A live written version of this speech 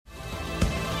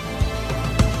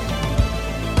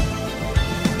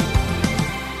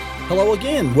Hello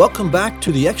again. Welcome back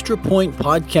to the Extra Point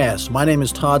Podcast. My name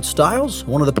is Todd Stiles,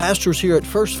 one of the pastors here at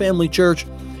First Family Church.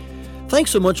 Thanks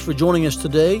so much for joining us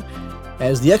today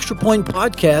as the Extra Point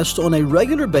Podcast on a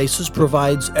regular basis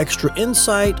provides extra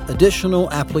insight,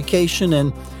 additional application,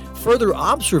 and further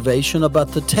observation about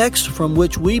the text from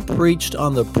which we preached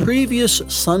on the previous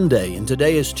Sunday. And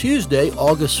today is Tuesday,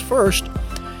 August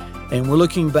 1st, and we're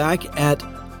looking back at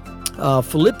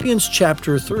Philippians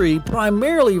chapter 3,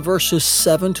 primarily verses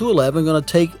 7 to 11. I'm going to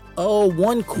take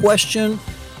one question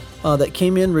that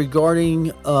came in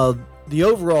regarding the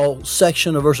overall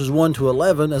section of verses 1 to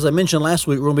 11. As I mentioned last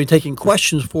week, we're going to be taking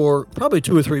questions for probably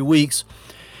 2 or 3 weeks.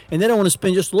 And then I want to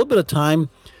spend just a little bit of time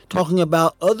talking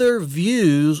about other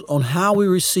views on how we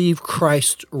receive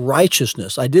Christ's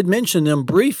righteousness. I did mention them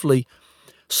briefly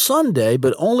Sunday,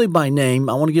 but only by name.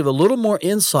 I want to give a little more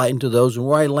insight into those and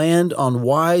where I land on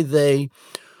why they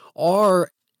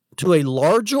are, to a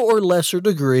larger or lesser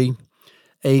degree,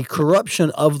 a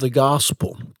corruption of the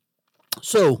gospel.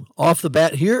 So, off the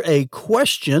bat here, a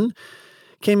question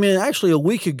came in actually a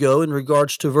week ago in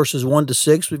regards to verses 1 to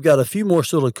 6. We've got a few more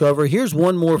still to cover. Here's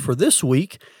one more for this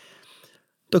week.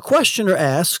 The questioner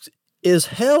asks, is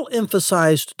hell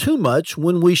emphasized too much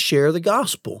when we share the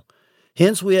gospel?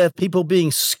 Hence, we have people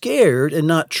being scared and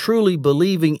not truly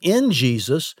believing in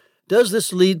Jesus. Does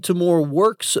this lead to more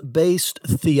works-based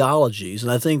theologies? And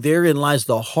I think therein lies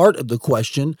the heart of the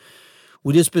question.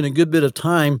 We just spent a good bit of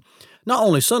time, not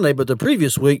only Sunday, but the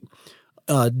previous week,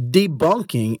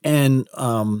 debunking and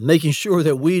making sure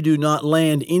that we do not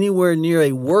land anywhere near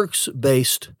a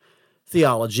works-based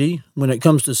theology when it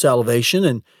comes to salvation,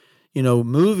 and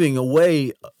moving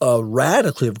away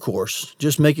radically, of course,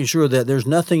 just making sure that there's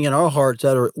nothing in our hearts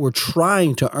that we're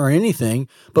trying to earn anything,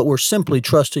 but we're simply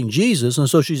trusting Jesus. And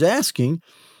so she's asking,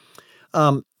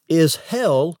 is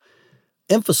hell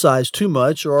emphasized too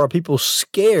much, or are people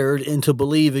scared into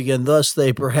believing, and thus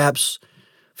they perhaps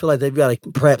feel like they've got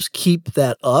to perhaps keep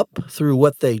that up through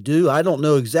what they do? I don't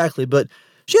know exactly, but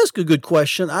she asked a good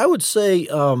question. I would say,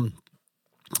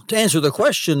 to answer the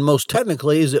question most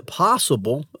technically, is it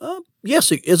possible?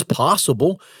 Yes, it is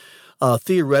possible.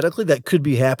 Theoretically, that could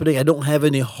be happening. I don't have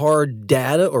any hard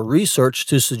data or research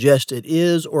to suggest it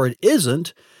is or it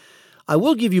isn't. I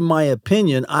will give you my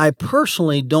opinion. I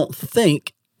personally don't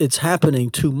think it's happening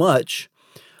too much.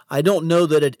 I don't know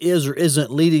that it is or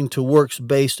isn't leading to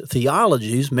works-based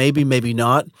theologies. Maybe, maybe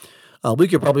not. We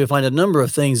could probably find a number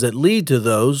of things that lead to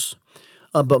those.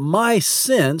 But my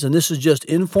sense, and this is just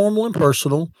informal and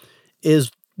personal,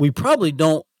 is we probably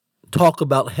don't talk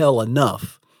about hell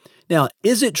enough. Now,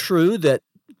 is it true that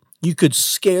you could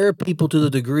scare people to the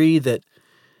degree that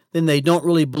then they don't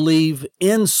really believe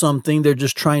in something, they're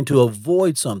just trying to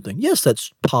avoid something? Yes,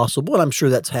 that's possible, and I'm sure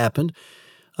that's happened.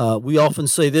 We often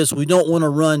say this: we don't want to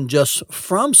run just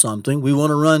from something, we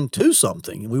want to run to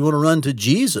something. We want to run to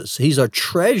Jesus. He's our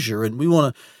treasure, and we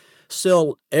want to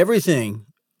sell everything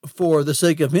for the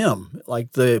sake of him,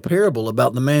 like the parable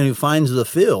about the man who finds the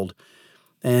field,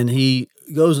 and he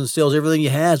goes and sells everything he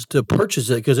has to purchase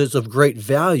it because it's of great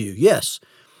value. Yes,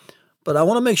 but I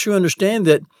want to make sure you understand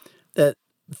that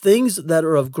things that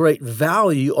are of great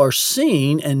value are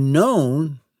seen and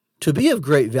known to be of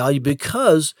great value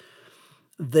because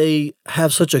they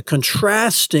have such a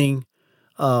contrasting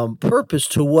purpose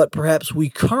to what perhaps we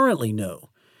currently know.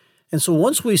 And so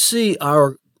once we see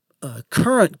our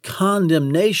current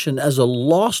condemnation as a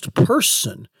lost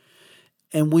person,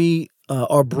 and we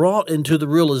are brought into the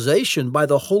realization by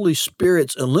the Holy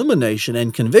Spirit's illumination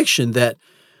and conviction that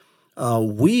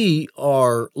we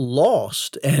are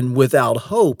lost and without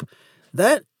hope,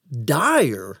 that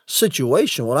dire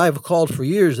situation, what I've called for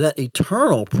years, that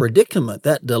eternal predicament,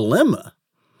 that dilemma,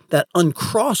 that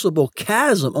uncrossable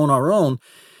chasm on our own,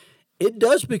 it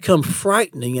does become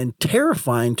frightening and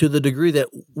terrifying to the degree that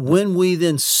when we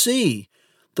then see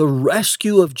the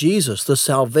rescue of Jesus, the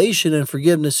salvation and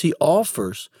forgiveness he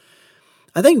offers,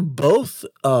 I think both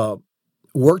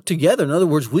work together. In other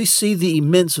words, we see the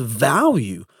immense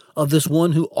value of this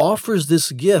one who offers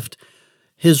this gift,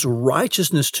 his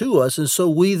righteousness to us, and so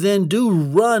we then do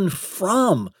run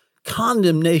from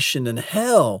condemnation and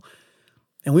hell,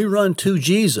 and we run to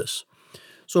Jesus.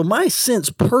 So my sense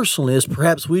personally is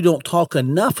perhaps we don't talk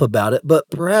enough about it, but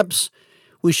perhaps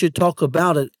we should talk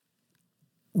about it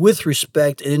with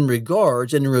respect and in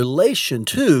regards and in relation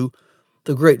to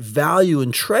the great value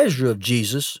and treasure of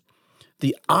Jesus,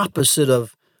 the opposite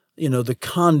of, the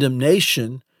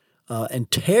condemnation and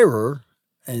terror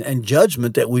and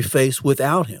judgment that we face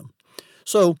without him.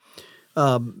 So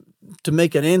to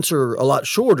make an answer a lot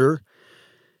shorter,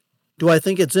 do I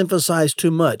think it's emphasized too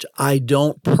much? I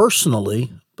don't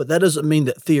personally, but that doesn't mean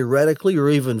that theoretically or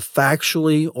even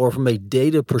factually or from a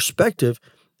data perspective,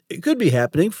 it could be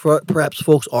happening. Perhaps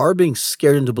folks are being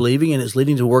scared into believing and it's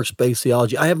leading to works-based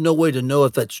theology. I have no way to know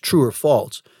if that's true or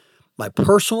false. My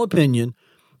personal opinion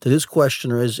to this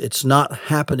questioner is it's not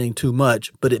happening too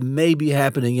much, but it may be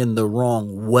happening in the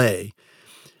wrong way.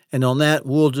 And on that,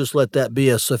 we'll just let that be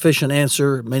a sufficient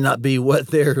answer. It may not be what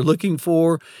they're looking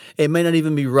for. It may not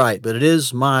even be right, but it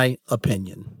is my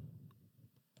opinion.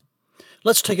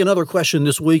 Let's take another question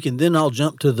this week, and then I'll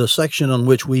jump to the section on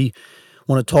which we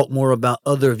want to talk more about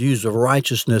other views of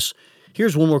righteousness.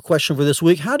 Here's one more question for this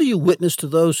week. How do you witness to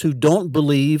those who don't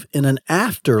believe in an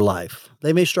afterlife?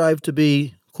 They may strive to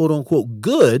be, quote unquote,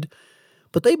 good,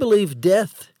 but they believe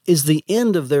death is the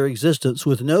end of their existence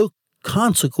with no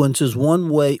consequences one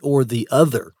way or the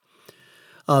other.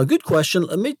 Good question.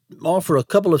 Let me offer a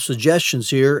couple of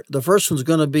suggestions here. The first one's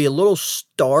going to be a little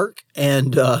stark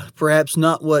and perhaps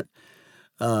not what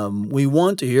we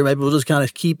want to hear. Maybe we'll just kind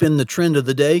of keep in the trend of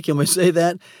the day. Can we say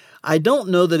that? I don't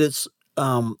know that it's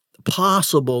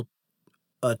possible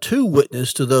to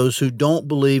witness to those who don't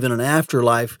believe in an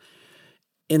afterlife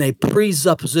in a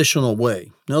presuppositional way.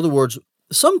 In other words,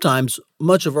 sometimes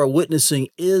much of our witnessing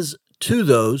is to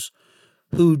those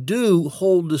who do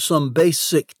hold to some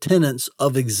basic tenets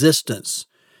of existence.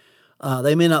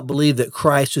 They may not believe that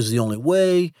Christ is the only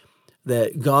way,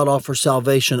 that God offers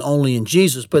salvation only in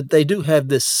Jesus, but they do have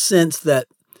this sense that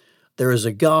there is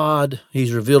a God,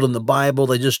 He's revealed in the Bible,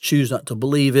 they just choose not to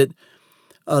believe it.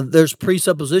 There's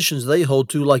presuppositions they hold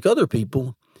to like other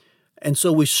people, and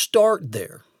so we start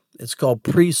there. It's called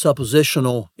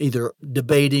presuppositional, either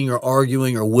debating or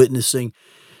arguing or witnessing.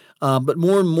 But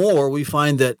more and more we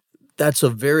find that that's a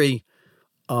very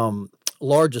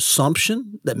large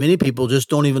assumption that many people just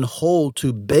don't even hold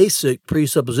to basic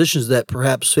presuppositions that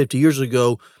perhaps 50 years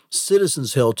ago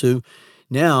citizens held to.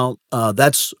 Now,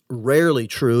 that's rarely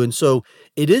true. And so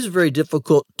it is very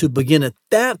difficult to begin at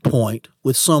that point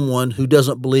with someone who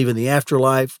doesn't believe in the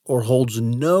afterlife or holds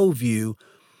no view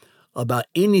about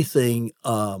anything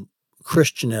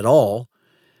Christian at all.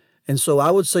 And so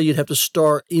I would say you'd have to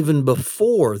start even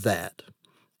before that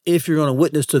if you're going to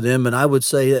witness to them. And I would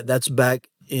say that that's back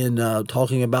in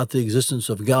talking about the existence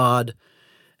of God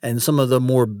and some of the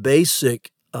more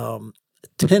basic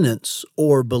tenets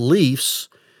or beliefs.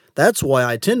 That's why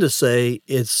I tend to say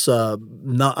it's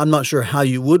not. I'm not sure how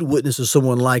you would witness to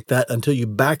someone like that until you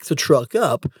back the truck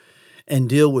up and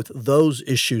deal with those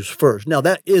issues first. Now,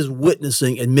 that is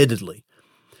witnessing, admittedly,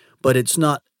 but it's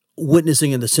not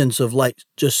witnessing in the sense of like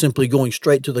just simply going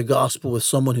straight to the gospel with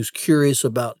someone who's curious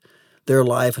about their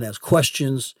life and has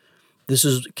questions. This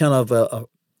is kind of a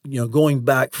going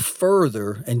back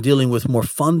further and dealing with more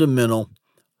fundamental,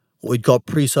 what we'd call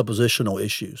presuppositional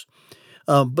issues.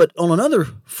 But on another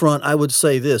front, I would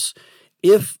say this: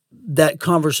 if that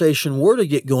conversation were to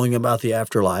get going about the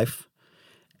afterlife,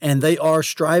 and they are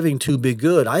striving to be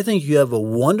good, I think you have a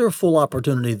wonderful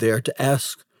opportunity there to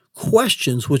ask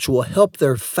questions which will help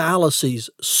their fallacies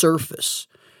surface.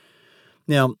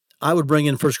 Now, I would bring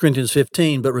in 1 Corinthians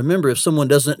 15, but remember, if someone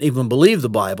doesn't even believe the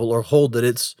Bible or hold that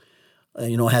it's,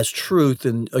 has truth,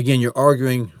 and again, you're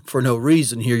arguing for no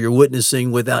reason here, you're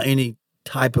witnessing without any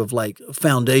type of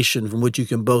foundation from which you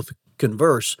can both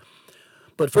converse.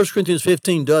 But 1 Corinthians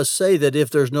 15 does say that if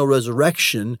there's no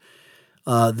resurrection,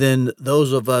 then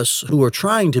those of us who are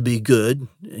trying to be good,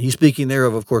 he's speaking there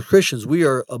of course, Christians, we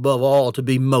are above all to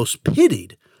be most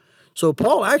pitied. So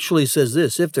Paul actually says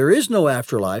this: if there is no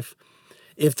afterlife,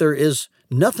 if there is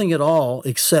nothing at all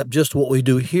except just what we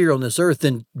do here on this earth,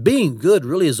 then being good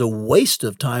really is a waste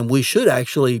of time. We should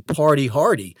actually party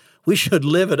hardy. We should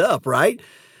live it up, right?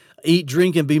 Eat,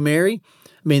 drink, and be merry.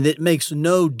 I mean, it makes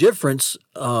no difference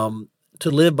to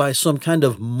live by some kind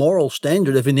of moral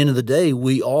standard if at the end of the day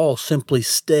we all simply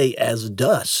stay as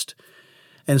dust.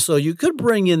 And so you could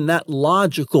bring in that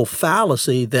logical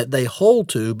fallacy that they hold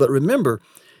to, but remember,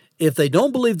 if they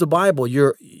don't believe the Bible,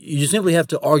 you simply have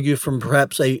to argue from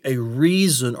perhaps a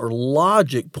reason or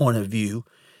logic point of view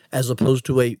as opposed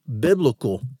to a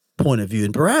biblical point of view.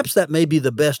 And perhaps that may be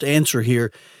the best answer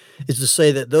here, is to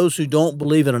say that those who don't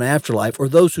believe in an afterlife or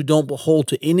those who don't hold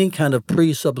to any kind of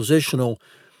presuppositional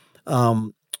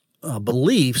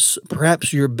beliefs,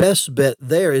 perhaps your best bet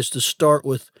there is to start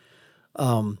with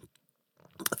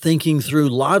thinking through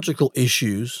logical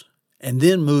issues and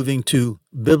then moving to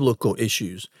biblical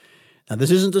issues. Now,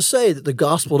 this isn't to say that the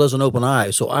gospel doesn't open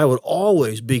eyes, so I would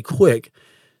always be quick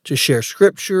to share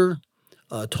scripture,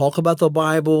 talk about the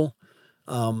Bible,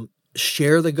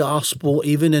 share the gospel,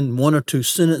 even in one or two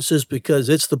sentences, because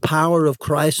it's the power of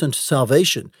Christ unto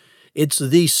salvation. It's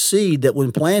the seed that,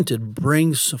 when planted,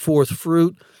 brings forth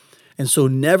fruit. And so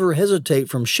never hesitate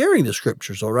from sharing the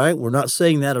scriptures, all right? We're not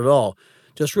saying that at all.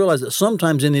 Just realize that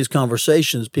sometimes in these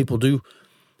conversations, people do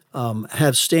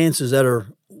have stances that are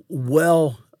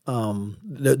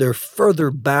they're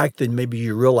further back than maybe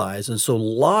you realize. And so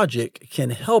logic can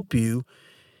help you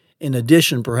in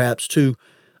addition perhaps to,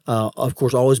 of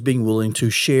course, always being willing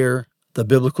to share the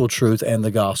biblical truth and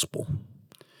the gospel.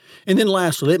 And then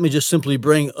lastly, let me just simply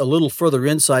bring a little further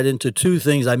insight into two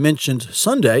things I mentioned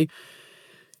Sunday.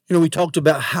 We talked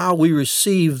about how we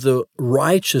receive the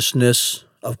righteousness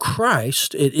of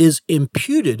Christ. It is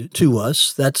imputed to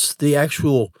us. That's the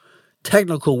actual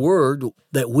technical word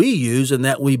that we use and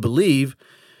that we believe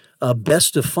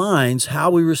best defines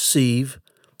how we receive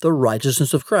the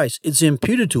righteousness of Christ. It's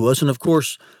imputed to us, and of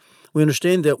course, we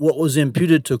understand that what was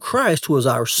imputed to Christ was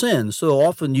our sin. So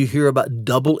often you hear about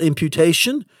double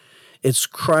imputation. It's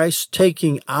Christ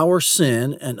taking our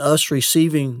sin and us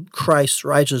receiving Christ's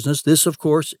righteousness. This, of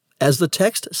course, as the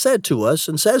text said to us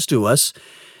and says to us,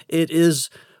 it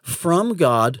is from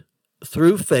God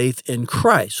through faith in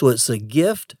Christ. So it's a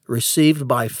gift received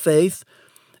by faith.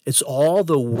 It's all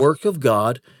the work of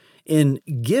God in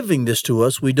giving this to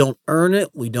us. We don't earn it.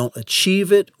 We don't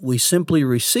achieve it. We simply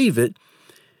receive it.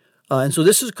 And so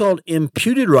this is called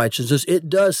imputed righteousness. It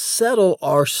does settle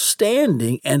our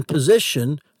standing and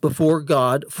position before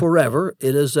God forever.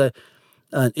 It is an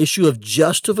issue of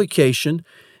justification,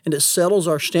 and it settles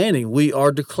our standing. We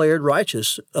are declared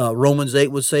righteous. Romans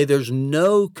 8 would say there's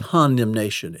no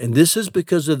condemnation, and this is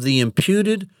because of the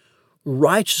imputed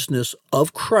righteousness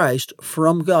of Christ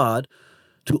from God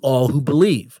to all who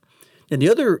believe. And the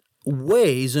other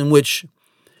ways in which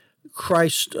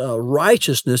Christ's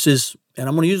righteousness is, and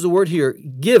I'm going to use the word here,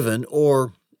 given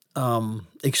or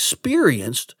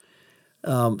experienced,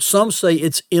 some say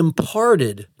it's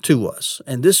imparted to us.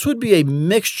 And this would be a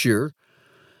mixture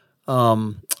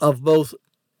of both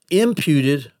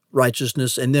imputed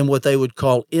righteousness and then what they would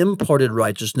call imparted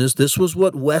righteousness. This was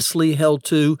what Wesley held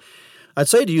to. I'd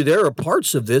say to you, there are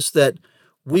parts of this that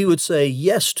we would say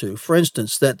yes to. For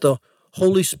instance, that the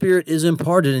Holy Spirit is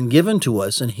imparted and given to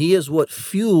us, and He is what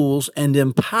fuels and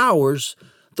empowers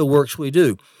the works we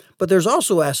do. But there's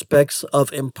also aspects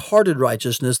of imparted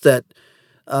righteousness that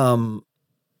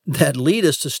lead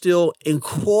us to still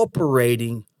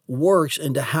incorporating works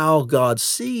into how God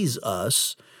sees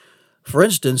us. For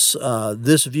instance,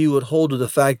 this view would hold to the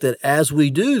fact that as we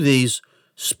do these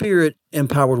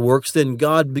Spirit-empowered works, then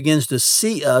God begins to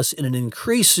see us in an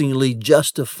increasingly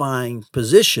justifying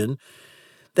position,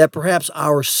 that perhaps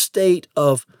our state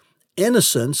of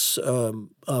innocence,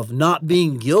 of not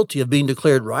being guilty, of being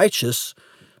declared righteous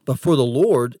before the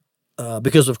Lord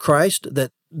because of Christ,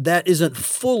 that isn't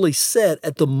fully set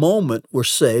at the moment we're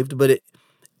saved, but it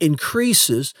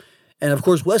increases. And of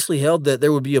course, Wesley held that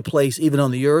there would be a place even on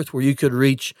the earth where you could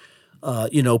reach,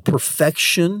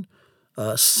 perfection,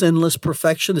 sinless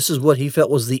perfection. This is what he felt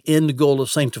was the end goal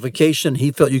of sanctification.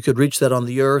 He felt you could reach that on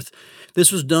the earth.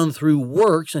 This was done through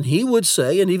works, and he would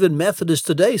say, and even Methodists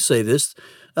today say this,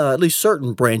 at least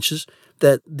certain branches,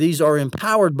 that these are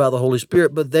empowered by the Holy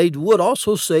Spirit, but they would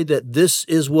also say that this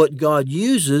is what God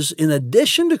uses in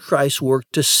addition to Christ's work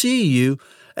to see you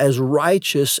as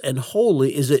righteous and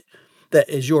holy. Is it that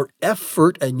is your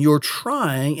effort and your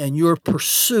trying and your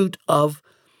pursuit of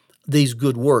these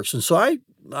good works? And so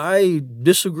I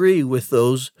disagree with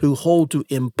those who hold to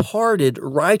imparted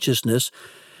righteousness,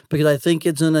 because I think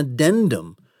it's an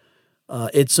addendum.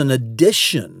 It's an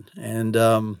addition. And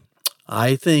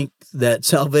I think that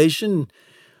salvation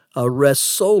rests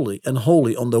solely and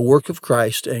wholly on the work of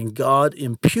Christ and God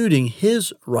imputing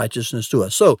His righteousness to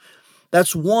us. So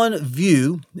that's one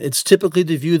view. It's typically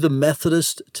the view the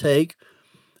Methodists take,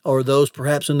 or those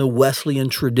perhaps in the Wesleyan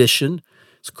tradition.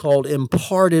 It's called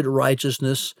imparted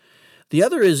righteousness. The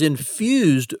other is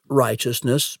infused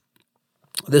righteousness.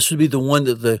 This would be the one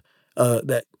that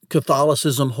that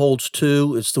Catholicism holds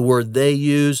to. It's the word they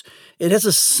use. It has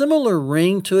a similar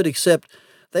ring to it, except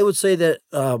they would say that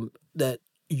that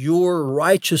your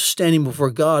righteous standing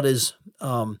before God is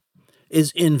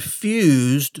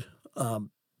infused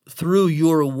through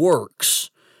your works,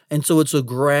 and so it's a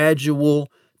gradual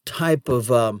type of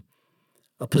a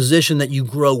position that you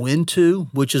grow into,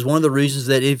 which is one of the reasons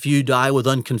that if you die with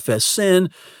unconfessed sin,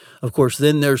 of course,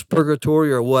 then there's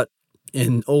purgatory, or what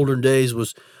in older days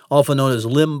was often known as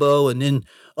limbo, and then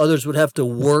others would have to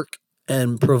work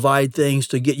and provide things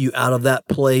to get you out of that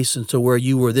place, and so where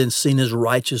you were then seen as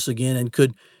righteous again and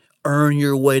could earn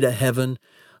your way to heaven.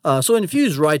 So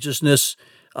infused righteousness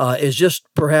is just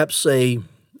perhaps a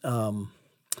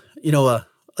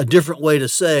different way to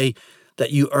say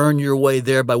that you earn your way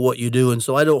there by what you do. And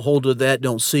so I don't hold to that,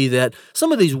 don't see that.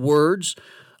 Some of these words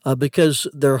because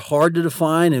they're hard to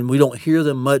define and we don't hear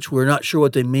them much. We're not sure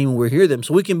what they mean when we hear them.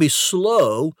 So we can be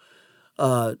slow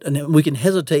and we can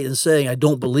hesitate in saying, I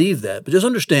don't believe that. But just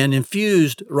understand,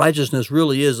 infused righteousness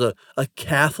really is a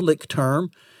Catholic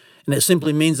term. And it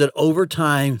simply means that over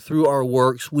time, through our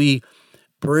works, we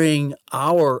bring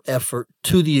our effort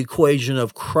to the equation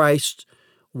of Christ's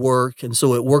work. And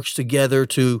so it works together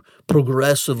to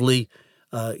progressively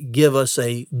give us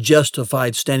a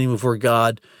justified standing before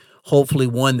God, hopefully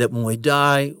one that when we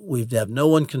die, we have no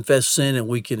one confess sin and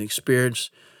we can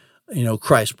experience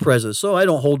Christ's presence. So I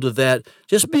don't hold to that.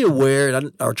 Just be aware.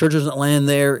 Our church doesn't land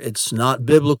there. It's not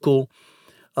biblical.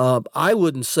 I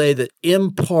wouldn't say that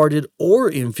imparted or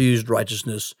infused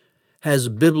righteousness has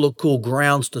biblical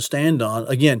grounds to stand on.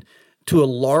 Again, to a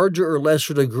larger or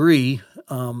lesser degree,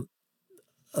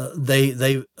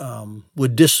 they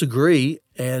would disagree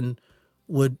and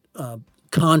would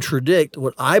contradict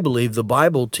what I believe the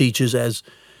Bible teaches as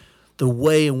the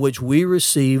way in which we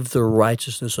receive the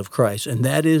righteousness of Christ, and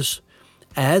that is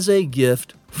as a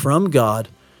gift from God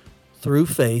through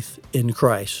faith in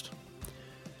Christ.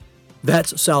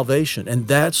 That's salvation, and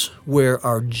that's where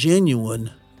our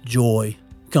genuine joy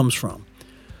comes from.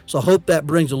 So I hope that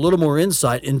brings a little more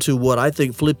insight into what I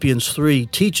think Philippians 3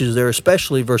 teaches there,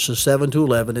 especially verses 7 to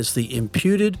 11. It's the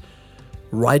imputed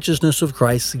righteousness of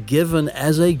Christ given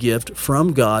as a gift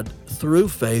from God through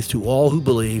faith to all who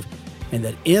believe, and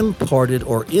that imparted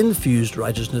or infused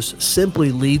righteousness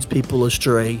simply leads people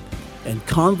astray and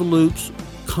convolutes,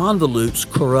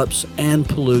 corrupts, and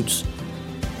pollutes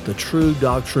the true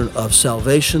doctrine of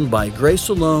salvation by grace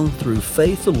alone, through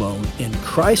faith alone, in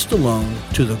Christ alone,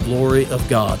 to the glory of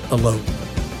God alone.